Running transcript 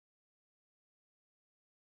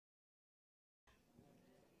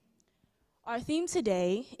Our theme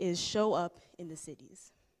today is show up in the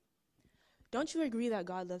cities. Don't you agree that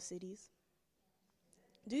God loves cities?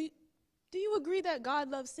 Do you agree that God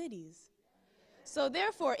loves cities? So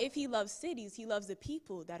therefore, if he loves cities, he loves the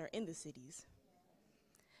people that are in the cities.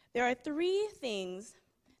 There are three things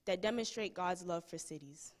that demonstrate God's love for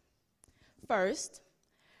cities. First,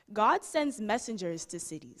 God sends messengers to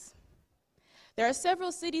cities. There are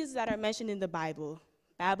several cities that are mentioned in the Bible: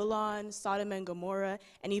 Babylon, Sodom and Gomorrah,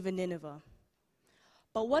 and even Nineveh.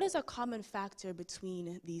 But what is a common factor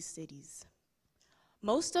between these cities?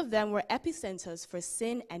 Most of them were epicenters for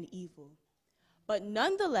sin and evil. But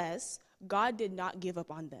nonetheless, God did not give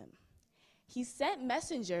up on them. He sent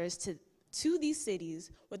messengers to these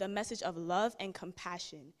cities with a message of love and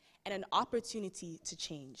compassion and an opportunity to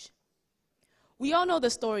change. We all know the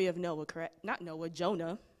story of Noah, correct? Not Noah,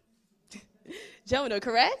 Jonah. Jonah,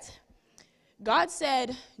 correct? God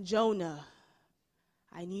said, Jonah,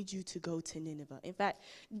 I need you to go to Nineveh. In fact,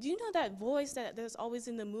 do you know that voice that there's always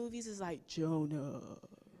in the movies is like, Jonah,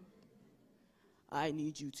 I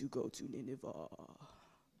need you to go to Nineveh.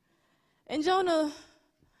 And Jonah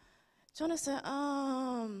said,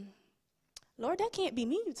 Lord, that can't be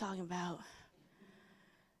me you're talking about.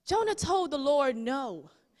 Jonah told the Lord no.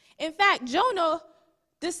 In fact, Jonah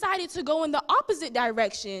decided to go in the opposite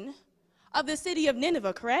direction of the city of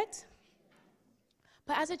Nineveh, correct?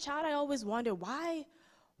 But as a child, I always wondered, why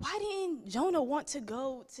didn't Jonah want to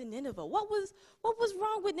go to Nineveh? What was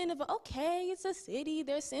wrong with Nineveh? Okay, it's a city,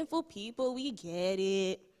 they're sinful people, we get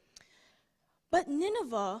it. But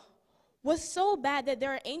Nineveh was so bad that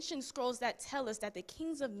there are ancient scrolls that tell us that the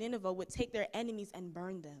kings of Nineveh would take their enemies and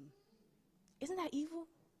burn them. Isn't that evil?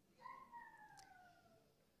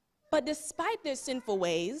 But despite their sinful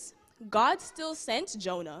ways, God still sent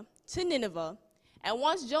Jonah to Nineveh. And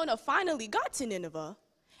once Jonah finally got to Nineveh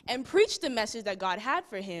and preached the message that God had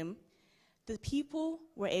for him, the people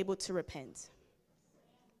were able to repent.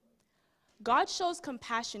 God shows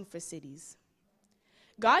compassion for cities.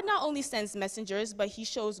 God not only sends messengers, but he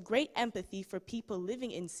shows great empathy for people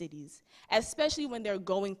living in cities, especially when they're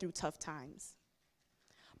going through tough times.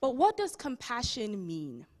 But what does compassion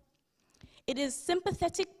mean? It is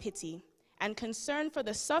sympathetic pity and concern for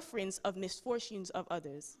the sufferings of misfortunes of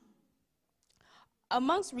others.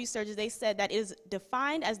 Amongst researchers, they said that it is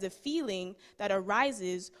defined as the feeling that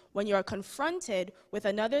arises when you are confronted with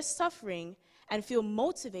another's suffering and feel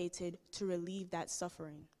motivated to relieve that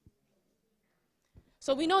suffering.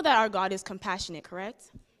 So we know that our God is compassionate,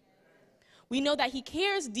 correct? We know that he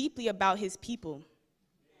cares deeply about his people.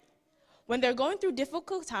 When they're going through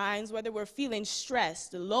difficult times, whether we're feeling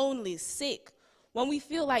stressed, lonely, sick, when we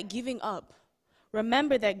feel like giving up,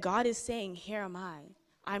 remember that God is saying, here am I.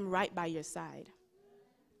 I'm right by your side.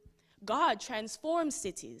 God transforms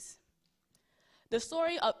cities. The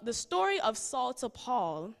story of Saul to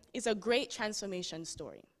Paul is a great transformation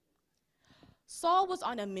story. Saul was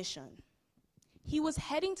on a mission. He was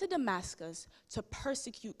heading to Damascus to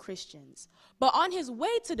persecute Christians. But on his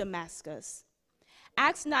way to Damascus,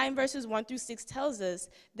 Acts 9 verses 1 through 6 tells us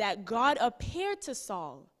that God appeared to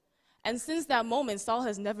Saul. And since that moment, Saul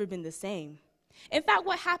has never been the same. In fact,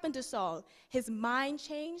 what happened to Saul? His mind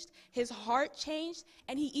changed, his heart changed,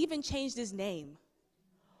 and he even changed his name.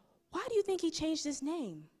 Why do you think he changed his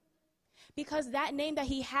name? Because that name that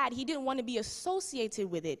he had, he didn't want to be associated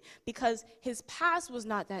with it because his past was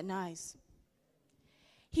not that nice.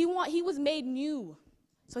 He was made new,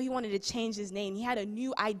 so he wanted to change his name. He had a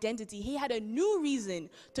new identity. He had a new reason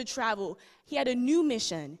to travel. He had a new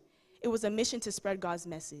mission. It was a mission to spread God's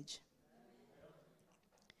message.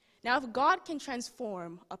 Now, if God can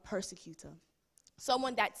transform a persecutor,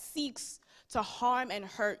 someone that seeks to harm and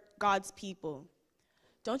hurt God's people,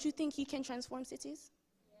 don't you think he can transform cities?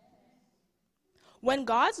 When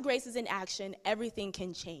God's grace is in action, everything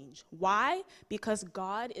can change. Why? Because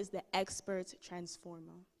God is the expert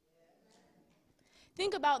transformer.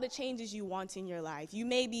 Think about the changes you want in your life. You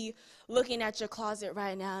may be looking at your closet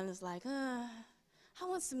right now and it's like, I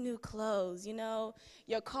want some new clothes, you know.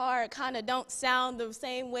 Your car kind of don't sound the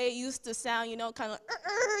same way it used to sound, you know, kind of,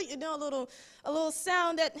 a little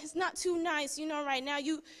sound that is not too nice, you know, right now.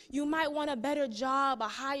 You might want a better job, a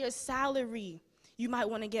higher salary. You might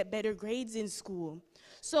want to get better grades in school.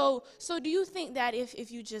 So do you think that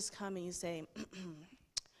if you just come and you say,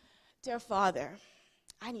 dear Father,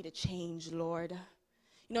 I need a change, Lord.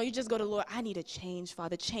 You know, you just go to Lord, I need a change,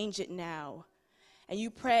 Father, change it now. And you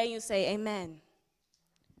pray and you say, amen.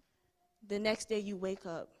 The next day you wake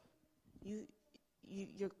up,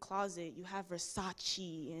 your closet, you have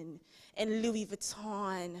Versace and Louis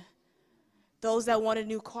Vuitton. Those that want a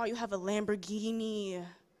new car, you have a Lamborghini.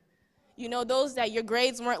 You know, those that your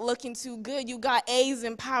grades weren't looking too good. You got A's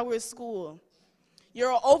in power school.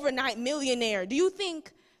 You're an overnight millionaire. Do you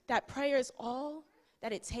think that prayer is all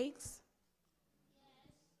that it takes?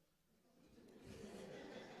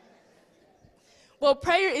 Well,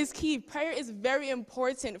 prayer is key. Prayer is very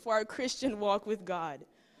important for our Christian walk with God.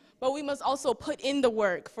 But we must also put in the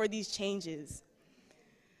work for these changes.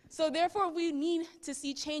 So therefore, we need to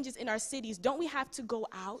see changes in our cities. Don't we have to go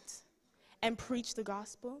out and preach the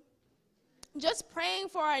gospel? Just praying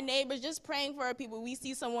for our neighbors, just praying for our people. We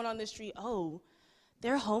see someone on the street, oh,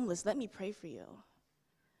 they're homeless. Let me pray for you.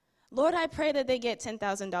 Lord, I pray that they get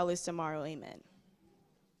 $10,000 tomorrow. Amen.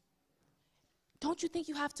 Don't you think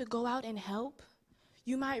you have to go out and help?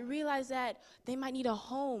 You might realize that they might need a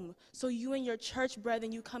home. So you and your church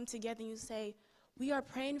brethren, you come together and you say, we are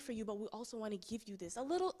praying for you, but we also want to give you this.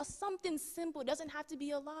 Something simple. It doesn't have to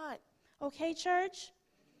be a lot. Okay, church?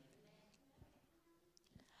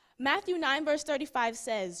 Matthew 9, verse 35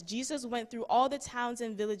 says, Jesus went through all the towns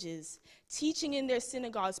and villages, teaching in their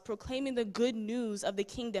synagogues, proclaiming the good news of the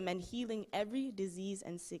kingdom, and healing every disease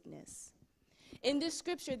and sickness. In this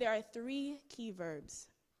scripture, there are 3 key verbs.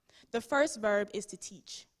 The first verb is to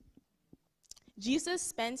teach. Jesus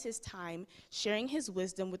spent his time sharing his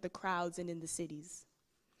wisdom with the crowds and in the cities.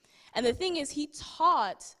 And the thing is,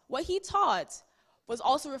 what he taught was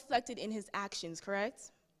also reflected in his actions,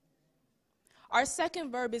 correct? Our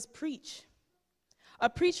second verb is preach. A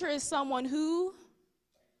preacher is someone who,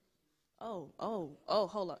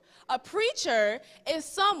 hold up. A preacher is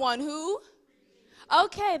someone who,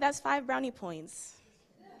 okay, that's 5 brownie points.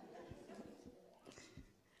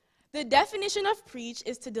 The definition of preach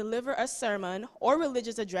is to deliver a sermon or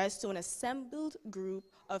religious address to an assembled group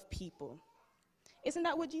of people. Isn't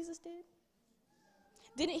that what Jesus did?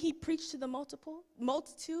 Didn't he preach to the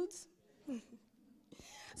multitudes?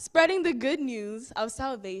 Spreading the good news of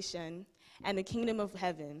salvation and the kingdom of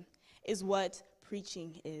heaven is what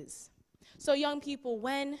preaching is. So young people,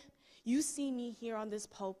 when you see me here on this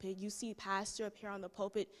pulpit, you see pastor up here on the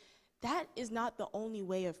pulpit, that is not the only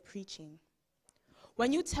way of preaching.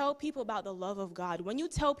 When you tell people about the love of God, when you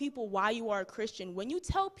tell people why you are a Christian, when you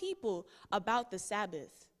tell people about the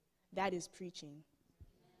Sabbath, that is preaching.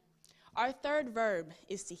 Our third verb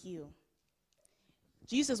is to heal.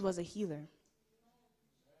 Jesus was a healer.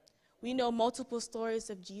 We know multiple stories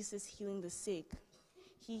of Jesus healing the sick.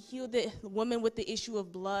 He healed the woman with the issue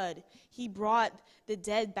of blood. He brought the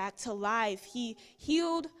dead back to life. He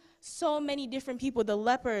healed so many different people, the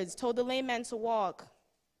lepers, told the lame man to walk.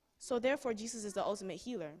 So therefore, Jesus is the ultimate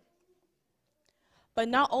healer. But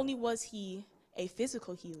not only was he a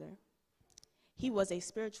physical healer, he was a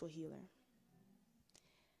spiritual healer.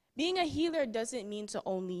 Being a healer doesn't mean to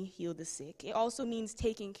only heal the sick. It also means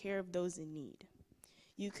taking care of those in need.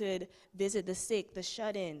 You could visit the sick, the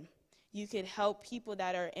shut-in. You could help people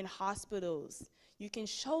that are in hospitals. You can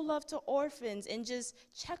show love to orphans and just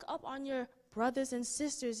check up on your brothers and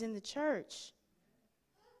sisters in the church.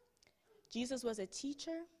 Jesus was a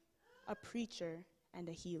teacher, a preacher, and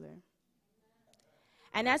a healer.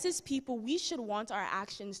 And as his people, we should want our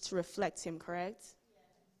actions to reflect him, correct?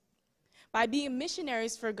 By being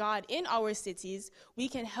missionaries for God in our cities, we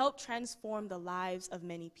can help transform the lives of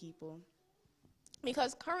many people.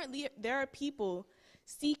 Because currently, there are people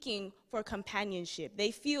seeking for companionship.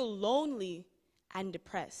 They feel lonely and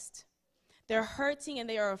depressed. They're hurting and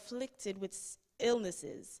they are afflicted with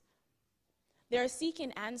illnesses. They are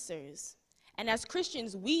seeking answers. And as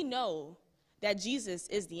Christians, we know that Jesus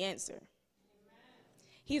is the answer.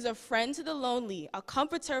 He's a friend to the lonely, a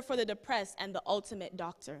comforter for the depressed, and the ultimate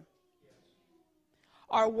doctor.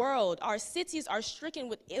 Our world, our cities are stricken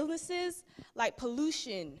with illnesses like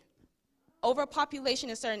pollution, overpopulation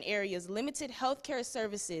in certain areas, limited healthcare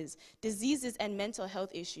services, diseases, and mental health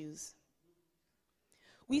issues.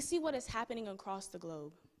 We see what is happening across the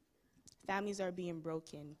globe. Families are being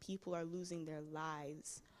broken. People are losing their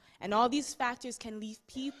lives. And all these factors can leave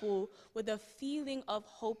people with a feeling of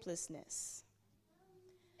hopelessness.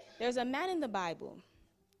 There's a man in the Bible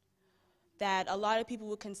that a lot of people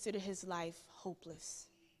would consider his life hopeless.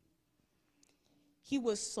 He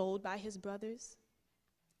was sold by his brothers.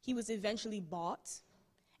 He was eventually bought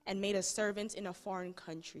and made a servant in a foreign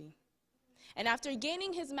country. And after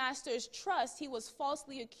gaining his master's trust, he was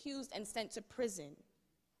falsely accused and sent to prison.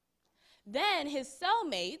 Then his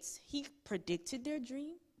cellmates, he predicted their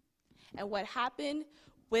dream. And what happened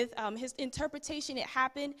with his interpretation, it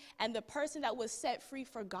happened, and the person that was set free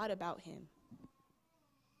forgot about him.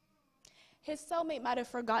 His cellmate might have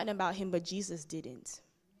forgotten about him, but Jesus didn't.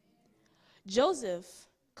 Joseph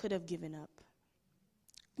could have given up.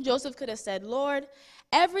 Joseph could have said, Lord,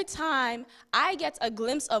 every time I get a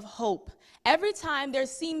glimpse of hope, every time there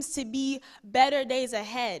seems to be better days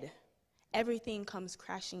ahead, everything comes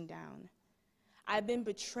crashing down. I've been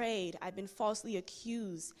betrayed, I've been falsely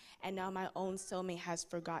accused, and now my own cellmate has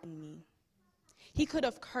forgotten me. He could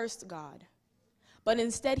have cursed God, but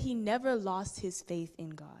instead he never lost his faith in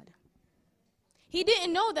God. He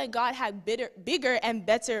didn't know that God had bigger and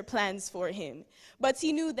better plans for him, but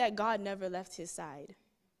he knew that God never left his side.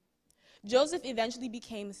 Joseph eventually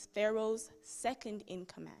became Pharaoh's second in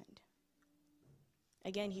command.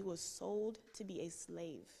 Again, he was sold to be a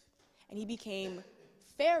slave, and he became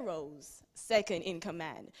Pharaoh's second in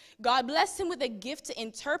command. God blessed him with a gift to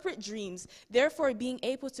interpret dreams, therefore being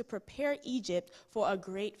able to prepare Egypt for a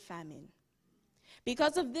great famine.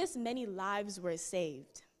 Because of this, many lives were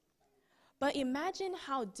saved. But imagine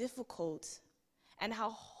how difficult and how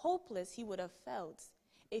hopeless he would have felt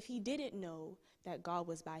if he didn't know that God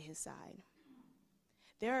was by his side.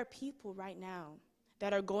 There are people right now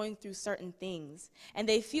that are going through certain things, and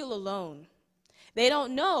they feel alone. They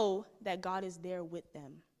don't know that God is there with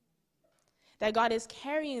them, that God is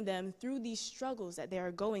carrying them through these struggles that they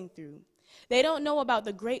are going through. They don't know about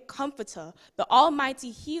the great comforter, the almighty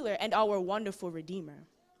healer, and our wonderful redeemer.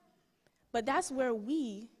 But that's where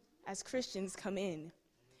we, as Christians, come in.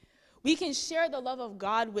 We can share the love of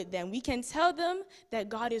God with them. We can tell them that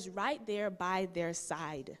God is right there by their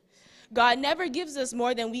side. God never gives us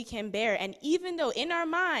more than we can bear. And even though in our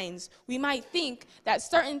minds, we might think that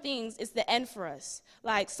certain things is the end for us.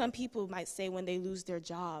 Like some people might say when they lose their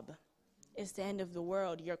job, it's the end of the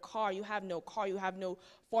world. Your car, you have no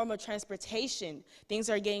form of transportation. Things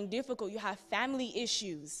are getting difficult. You have family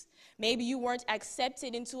issues. Maybe you weren't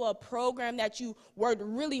accepted into a program that you worked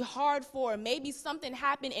really hard for. Maybe something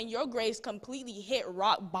happened and your grades completely hit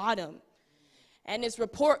rock bottom. And it's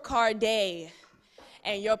report card day.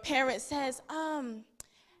 And your parent says,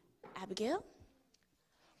 Abigail,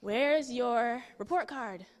 where's your report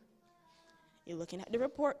card? You're looking at the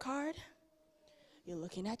report card. You're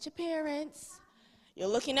looking at your parents. You're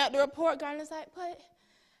looking at the report card, and it's like, but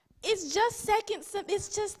it's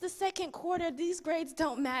just the second quarter. These grades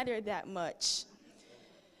don't matter that much.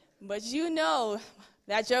 But you know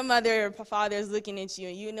that your mother or father is looking at you,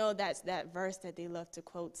 and you know that's that verse that they love to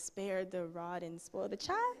quote, spare the rod and spoil the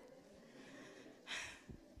child.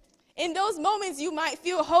 In those moments, you might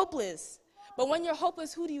feel hopeless. But when you're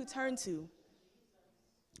hopeless, who do you turn to?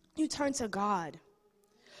 You turn to God.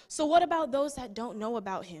 So what about those that don't know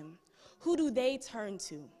about him? Who do they turn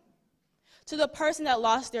to? To the person that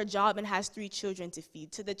lost their job and has 3 children to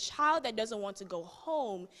feed. To the child that doesn't want to go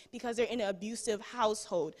home because they're in an abusive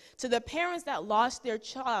household. To the parents that lost their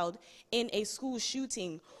child in a school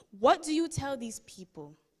shooting. What do you tell these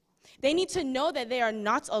people? They need to know that they are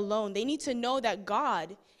not alone. They need to know that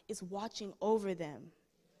God is watching over them.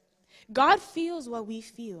 God feels what we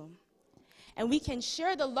feel. And we can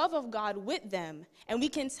share the love of God with them. And we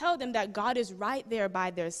can tell them that God is right there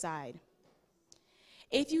by their side.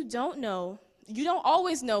 If you don't know, you don't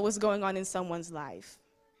always know what's going on in someone's life.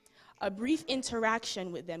 A brief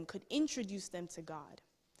interaction with them could introduce them to God.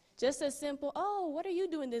 Just as simple, oh, what are you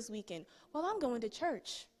doing this weekend? Well, I'm going to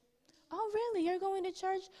church. Oh, really? You're going to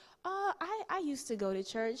church? I used to go to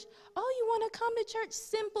church. Oh, you want to come to church?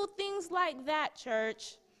 Simple things like that,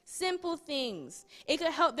 church. Simple things. It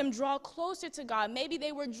could help them draw closer to God. Maybe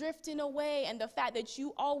they were drifting away, and the fact that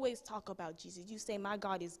you always talk about Jesus, you say, my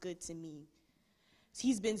God is good to me.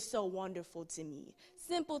 He's been so wonderful to me.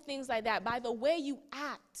 Simple things like that. By the way you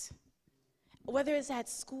act, whether it's at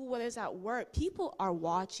school, whether it's at work, people are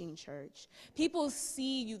watching, church. People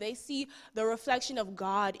see you. They see the reflection of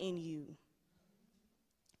God in you.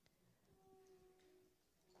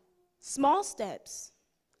 Small steps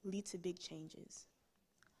lead to big changes.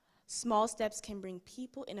 Small steps can bring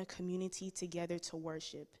people in a community together to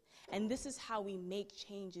worship. And this is how we make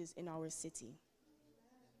changes in our city.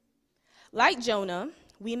 Like Jonah,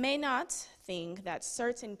 we may not think that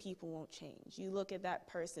certain people won't change. You look at that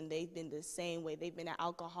person, they've been the same way. They've been an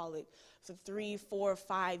alcoholic for 3, 4,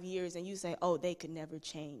 5 years, and you say, oh, they could never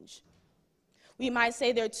change. We might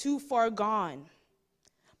say they're too far gone.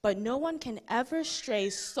 But no one can ever stray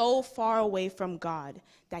so far away from God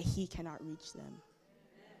that he cannot reach them.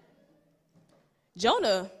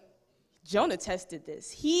 Jonah tested this.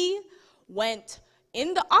 He went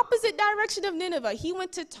in the opposite direction of Nineveh. He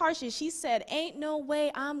went to Tarshish. He said, ain't no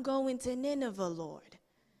way I'm going to Nineveh, Lord.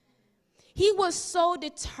 He was so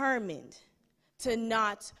determined to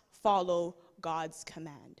not follow God's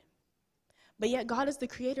command. But yet God is the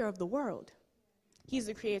creator of the world. He's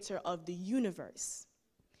the creator of the universe.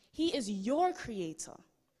 He is your creator.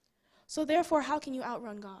 So therefore, how can you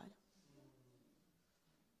outrun God?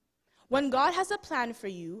 When God has a plan for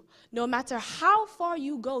you, no matter how far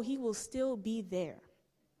you go, he will still be there.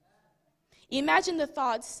 Imagine the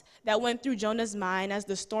thoughts that went through Jonah's mind as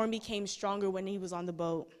the storm became stronger when he was on the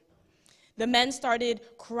boat. The men started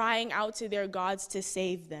crying out to their gods to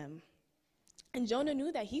save them. And Jonah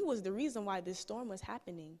knew that he was the reason why this storm was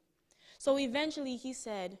happening. So eventually he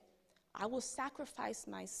said, I will sacrifice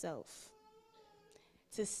myself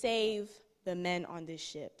to save the men on this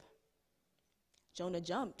ship. Jonah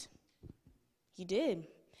jumped. He did.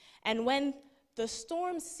 And when the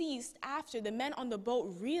storm ceased after, the men on the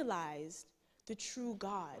boat realized the true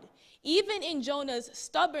God. Even in Jonah's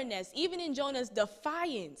stubbornness, even in Jonah's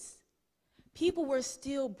defiance, people were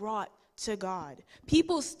still brought to God.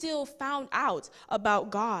 People still found out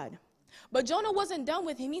about God. But Jonah wasn't done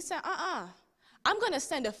with him. He said, I'm going to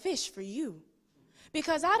send a fish for you.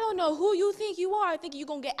 Because I don't know who you think you are. I think you're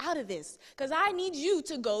going to get out of this. Because I need you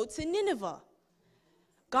to go to Nineveh.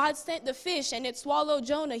 God sent the fish and it swallowed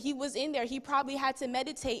Jonah. He was in there. He probably had to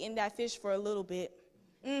meditate in that fish for a little bit.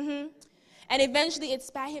 And eventually it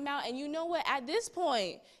spat him out. And you know what? At this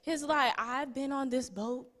point, he's like, I've been on this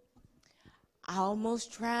boat. I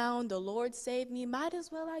almost drowned. The Lord saved me. Might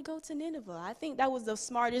as well I go to Nineveh. I think that was the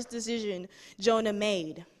smartest decision Jonah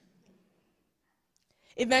made.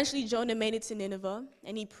 Eventually, Jonah made it to Nineveh,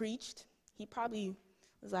 and he preached. He probably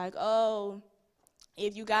was like, oh,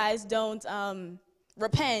 if you guys don't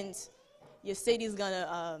repent, your city's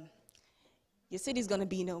gonna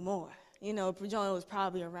be no more. You know, Jonah was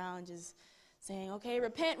probably around just saying, okay,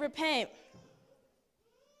 repent, repent.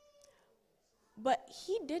 But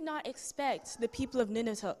he did not expect the people of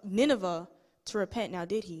Nineveh to repent now,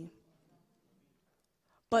 did he?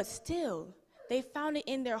 But still, they found it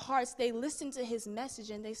in their hearts. They listened to his message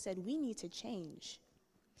and they said, we need to change.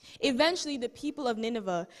 Eventually, the people of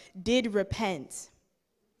Nineveh did repent.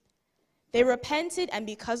 They repented, and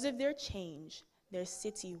because of their change, their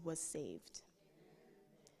city was saved.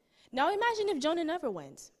 Now imagine if Jonah never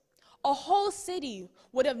went. A whole city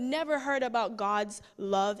would have never heard about God's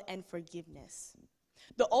love and forgiveness.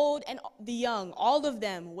 The old and the young, all of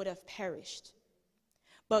them would have perished.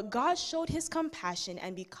 But God showed his compassion,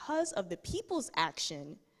 and because of the people's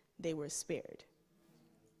action, they were spared.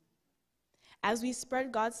 As we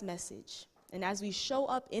spread God's message, and as we show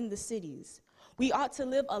up in the cities, we ought to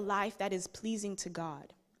live a life that is pleasing to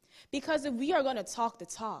God. Because if we are going to talk the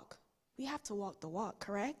talk, we have to walk the walk,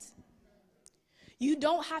 correct? You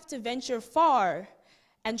don't have to venture far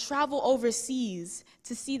and travel overseas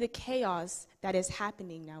to see the chaos that is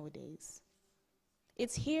happening nowadays.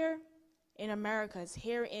 It's here in America. It's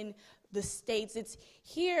here in the States. It's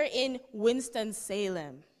here in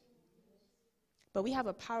Winston-Salem. But we have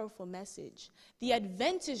a powerful message. The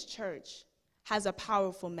Adventist church has a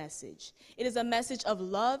powerful message. It is a message of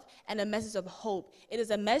love and a message of hope. It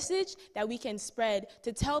is a message that we can spread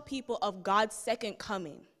to tell people of God's second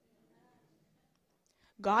coming.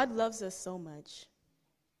 God loves us so much.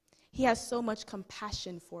 He has so much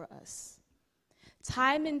compassion for us.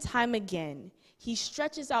 Time and time again, he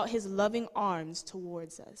stretches out his loving arms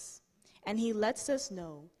towards us, and he lets us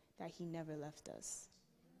know that he never left us.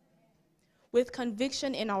 With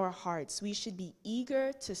conviction in our hearts, we should be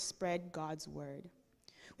eager to spread God's word.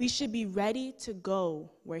 We should be ready to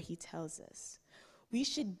go where he tells us. We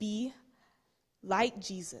should be like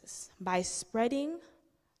Jesus by spreading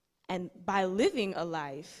and by living a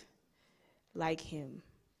life like him.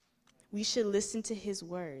 We should listen to his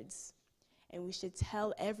words, and we should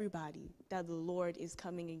tell everybody that the Lord is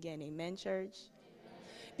coming again. Amen, church? Amen.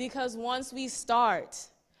 Because once we start,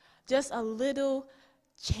 just a little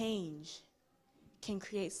change can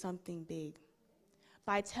create something big.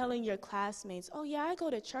 By telling your classmates, oh yeah, I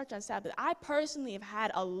go to church on Sabbath. I personally have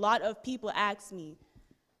had a lot of people ask me,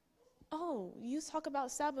 oh, you talk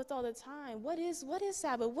about Sabbath all the time. What is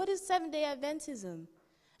Sabbath? What is Seventh-day Adventism?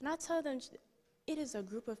 And I tell them, it is a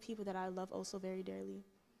group of people that I love oh so very dearly.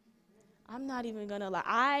 I'm not even going to lie.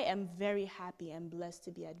 I am very happy and blessed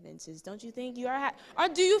to be Adventist. Don't you think you are? Or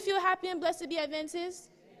do you feel happy and blessed to be Adventist?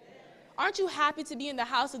 Amen. Aren't you happy to be in the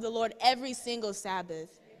house of the Lord every single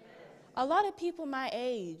Sabbath? Amen. A lot of people my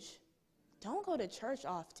age don't go to church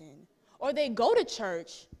often. Or they go to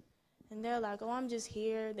church, and they're like, oh, I'm just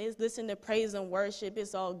here. They listen to praise and worship.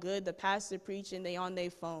 It's all good. The pastor preaching, they on their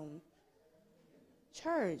phone.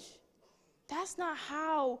 Church, that's not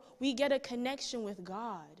how we get a connection with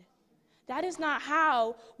God. That is not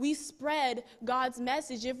how we spread God's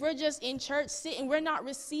message. If we're just in church sitting, we're not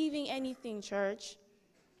receiving anything, church.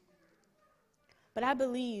 But I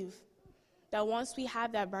believe that once we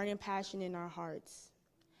have that burning passion in our hearts,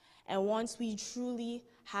 and once we truly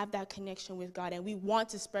have that connection with God and we want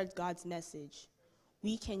to spread God's message,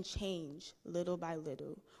 we can change little by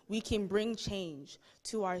little. We can bring change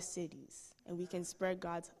to our cities, and we can spread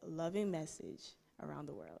God's loving message around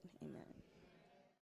the world. Amen.